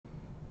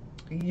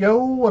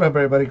Yo, what up,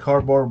 everybody?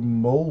 Cardboard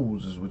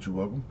Moses, which you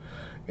welcome.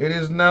 It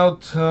is now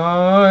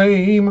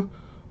time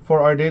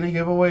for our daily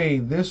giveaway.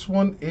 This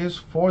one is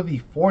for the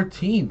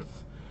 14th.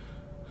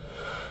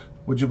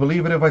 Would you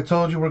believe it if I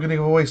told you we're going to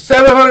give away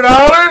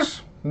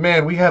 $700?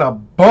 Man, we had a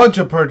bunch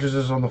of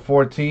purchases on the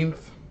 14th.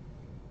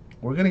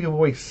 We're going to give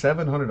away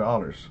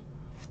 $700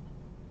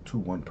 to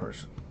one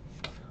person.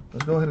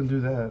 Let's go ahead and do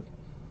that.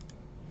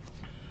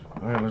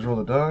 All right, let's roll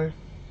the die.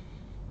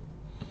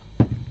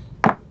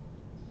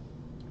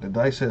 The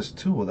die says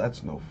 2. Well,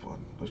 that's no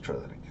fun. Let's try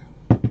that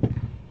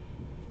again.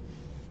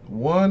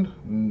 1.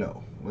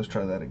 No. Let's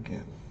try that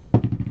again.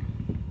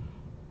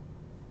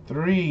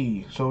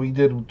 3. So we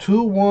did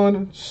 2,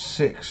 1,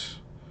 6.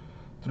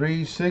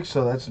 3, 6.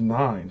 So that's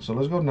 9. So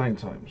let's go 9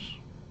 times.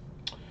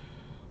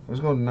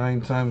 Let's go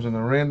 9 times in the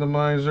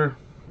randomizer.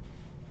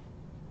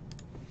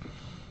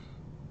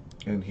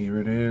 And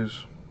here it is.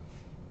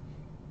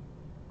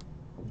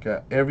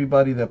 Got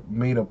everybody that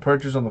made a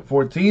purchase on the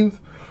 14th.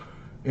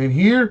 And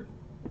here,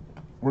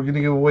 we're going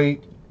to give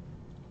away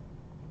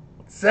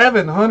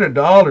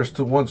 $700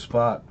 to one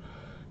spot.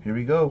 Here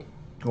we go.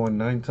 Going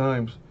 9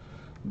 times.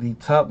 The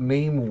top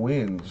name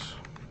wins.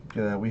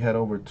 Yeah, we had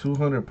over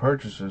 200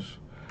 purchases.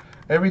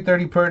 Every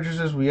 30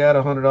 purchases, we add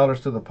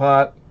 $100 to the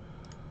pot.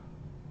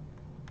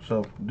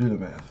 So, do the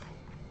math.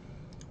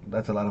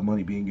 That's a lot of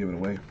money being given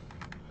away.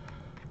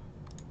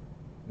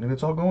 And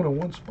it's all going to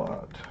one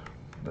spot.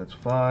 That's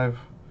 5.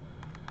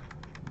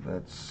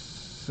 That's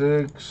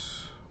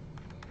 6.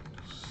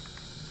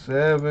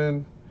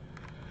 7.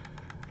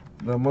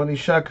 The money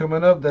shot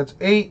coming up. That's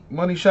 8.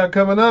 Money shot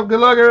coming up. Good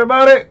luck,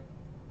 everybody.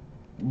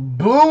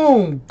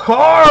 Boom.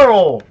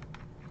 Carl.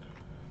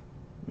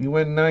 We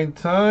went 9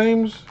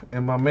 times.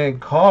 And my man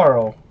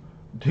Carl,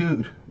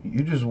 dude,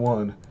 you just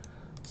won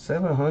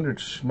 700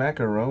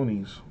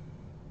 smackaronis.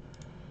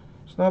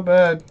 It's not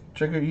bad.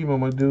 Check your email,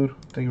 my dude.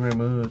 Thank you very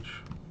much.